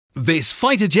This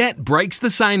fighter jet breaks the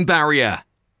sound barrier.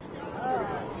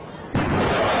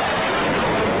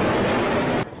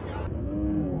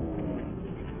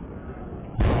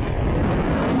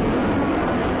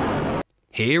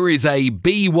 Here is a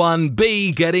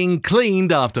B-1B getting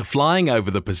cleaned after flying over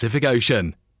the Pacific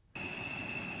Ocean.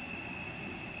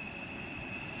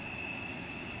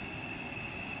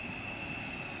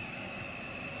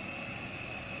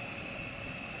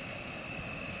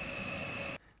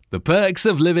 The perks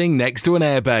of living next to an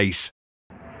airbase.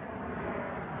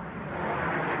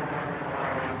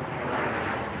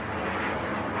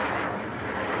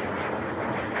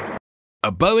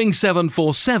 A Boeing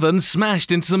 747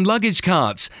 smashed into some luggage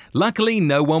carts. Luckily,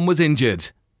 no one was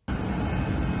injured.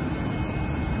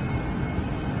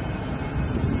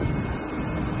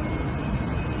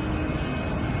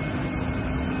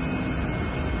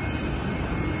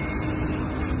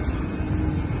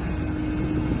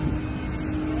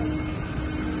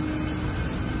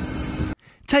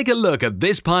 Take a look at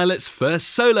this pilot's first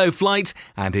solo flight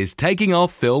and his taking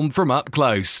off filmed from up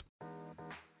close.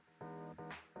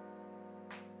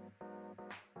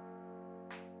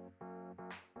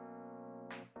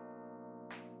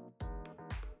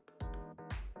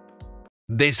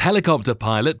 This helicopter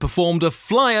pilot performed a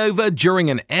flyover during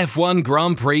an F1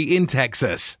 Grand Prix in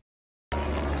Texas.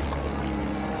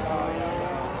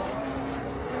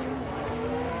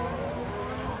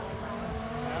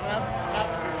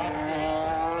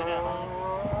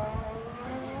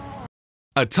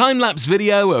 A time-lapse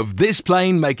video of this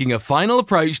plane making a final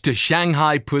approach to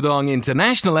Shanghai Pudong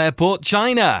International Airport,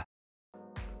 China.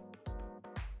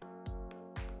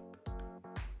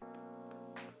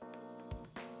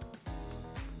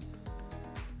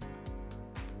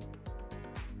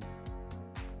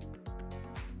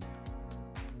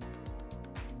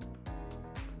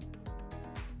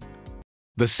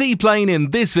 The seaplane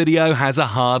in this video has a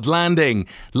hard landing.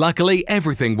 Luckily,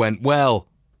 everything went well.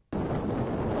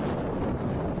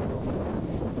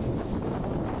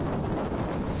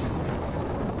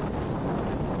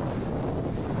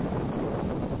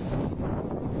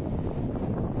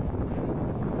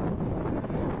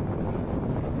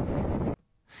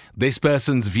 This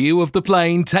person's view of the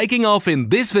plane taking off in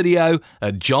this video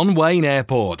at John Wayne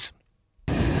Airport.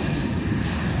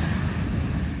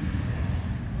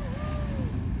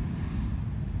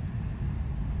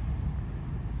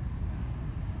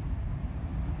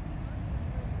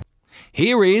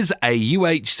 Here is a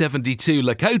UH-72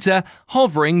 Lakota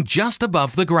hovering just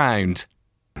above the ground.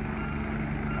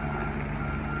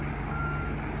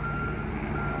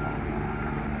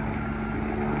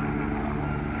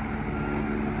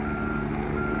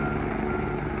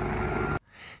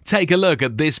 Take a look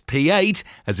at this P-8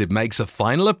 as it makes a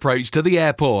final approach to the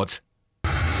airport.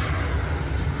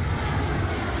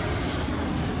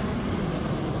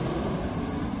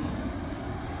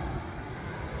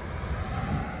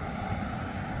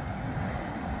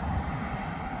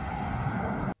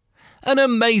 An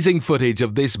amazing footage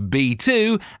of this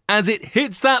B-2 as it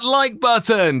hits that like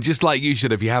button, just like you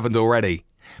should if you haven't already.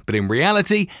 But in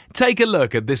reality, take a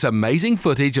look at this amazing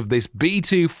footage of this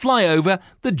B-2 flyover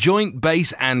the Joint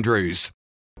Base Andrews.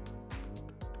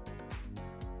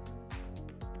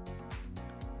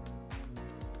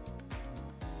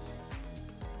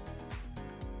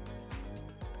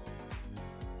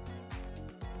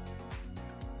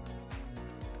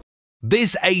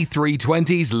 This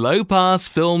A320's low pass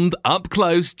filmed up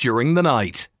close during the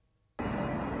night.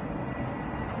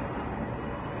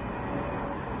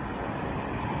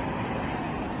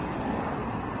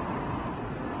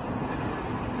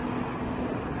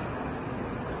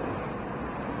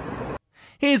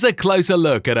 Here's a closer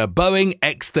look at a Boeing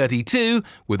X-32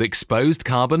 with exposed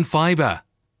carbon fiber.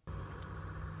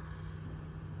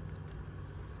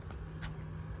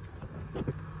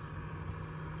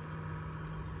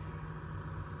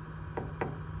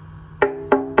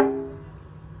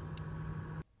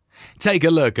 Take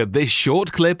a look at this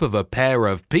short clip of a pair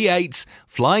of P-8s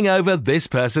flying over this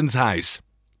person's house.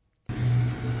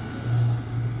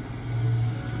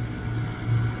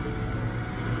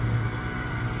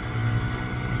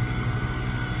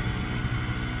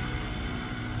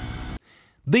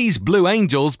 These Blue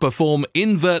Angels perform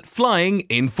invert flying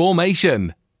in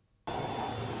formation.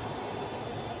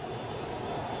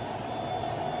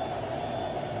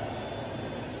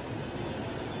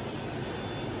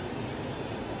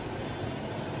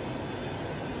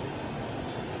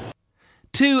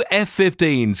 Two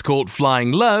F-15s caught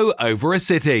flying low over a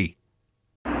city.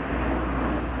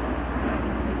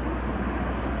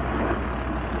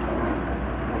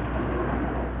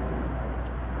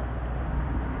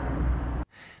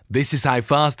 This is how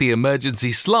fast the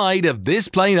emergency slide of this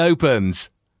plane opens.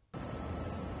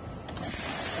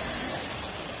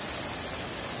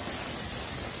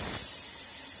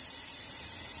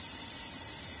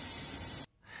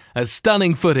 A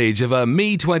stunning footage of a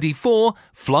Mi-24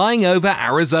 flying over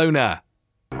Arizona.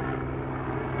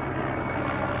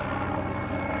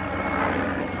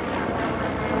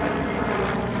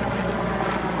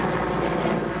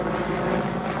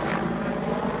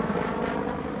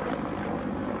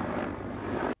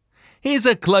 Here's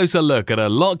a closer look at a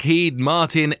Lockheed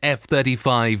Martin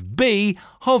F-35B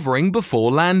hovering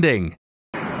before landing.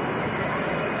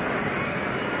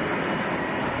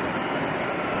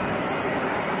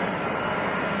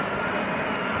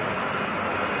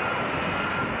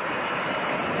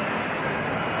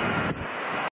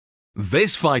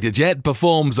 This fighter jet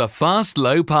performs a fast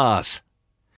low pass.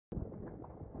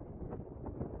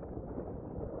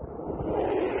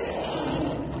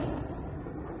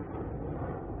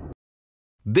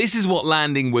 This is what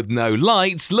landing with no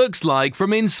lights looks like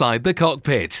from inside the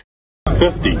cockpit.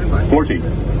 50, 40,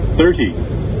 30,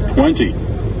 20, 10.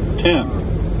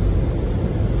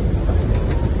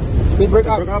 Speed break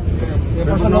up.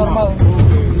 Normal.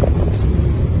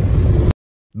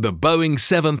 The Boeing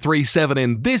 737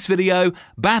 in this video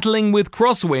battling with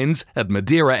crosswinds at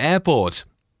Madeira Airport.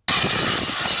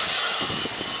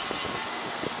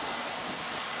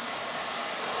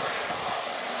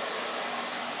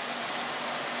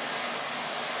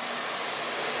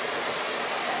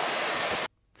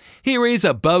 Here is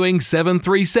a Boeing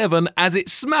 737 as it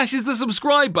smashes the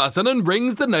subscribe button and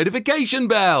rings the notification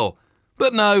bell.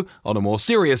 But no, on a more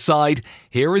serious side,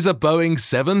 here is a Boeing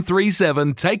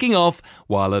 737 taking off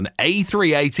while an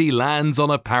A380 lands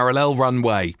on a parallel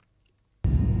runway.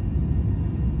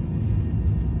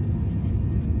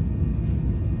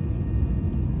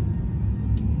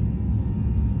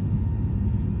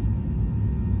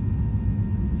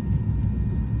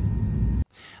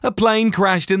 A plane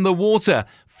crashed in the water,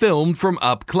 filmed from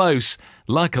up close.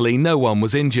 Luckily, no one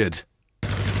was injured.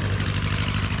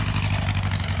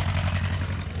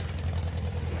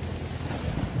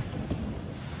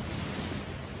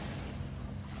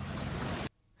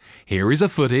 Here is a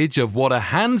footage of what a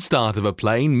hand start of a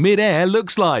plane mid-air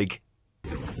looks like.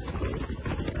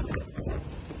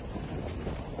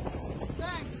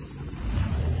 Thanks.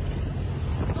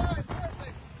 All right,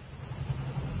 perfect.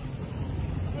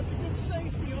 That's a good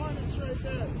safety harness right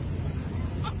there.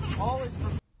 Always.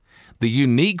 The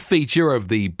unique feature of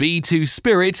the B-2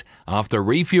 Spirit after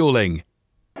refueling.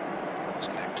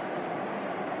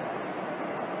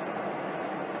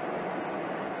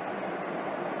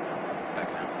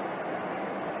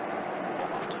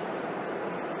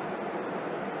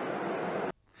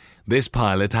 This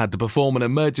pilot had to perform an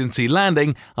emergency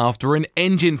landing after an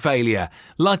engine failure.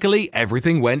 Luckily,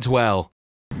 everything went well.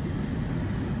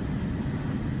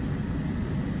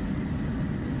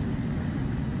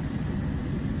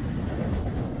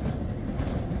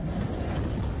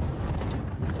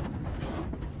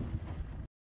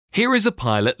 Here is a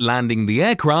pilot landing the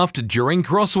aircraft during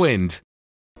crosswind.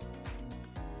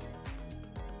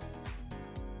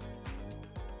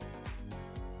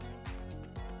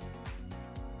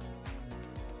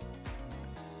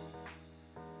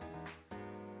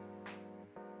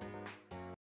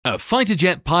 A fighter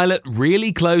jet pilot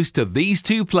really close to these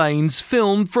two planes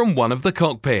filmed from one of the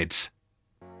cockpits.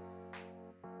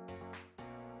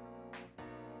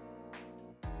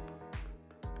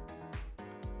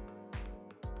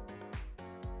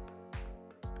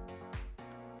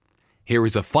 Here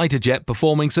is a fighter jet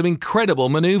performing some incredible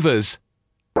maneuvers.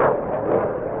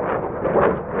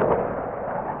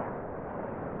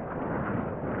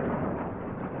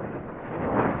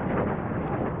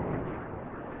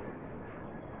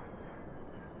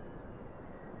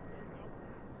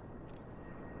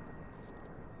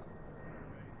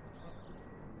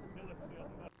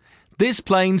 This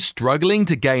plane struggling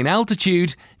to gain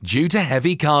altitude due to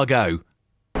heavy cargo.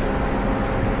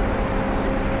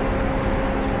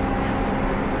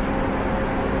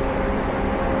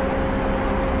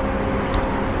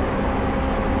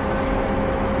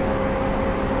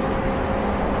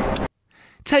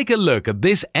 Take a look at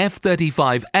this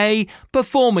F-35A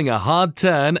performing a hard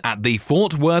turn at the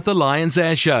Fort Worth Alliance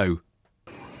Air Show.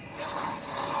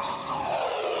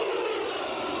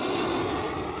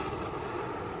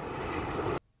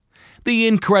 The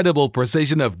incredible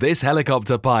precision of this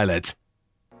helicopter pilot.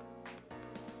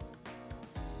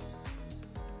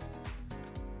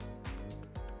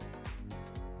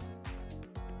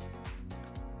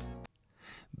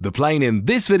 The plane in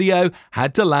this video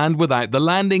had to land without the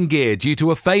landing gear due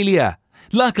to a failure.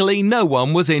 Luckily, no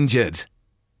one was injured.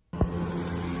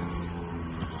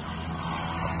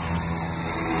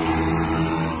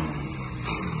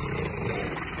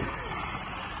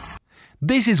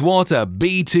 This is what a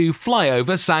B-2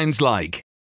 flyover sounds like.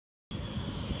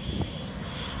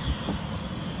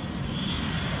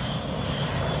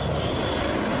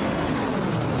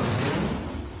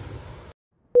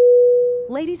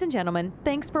 Ladies and gentlemen,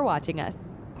 thanks for watching us.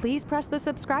 Please press the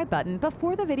subscribe button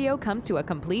before the video comes to a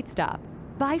complete stop.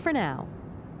 Bye for now.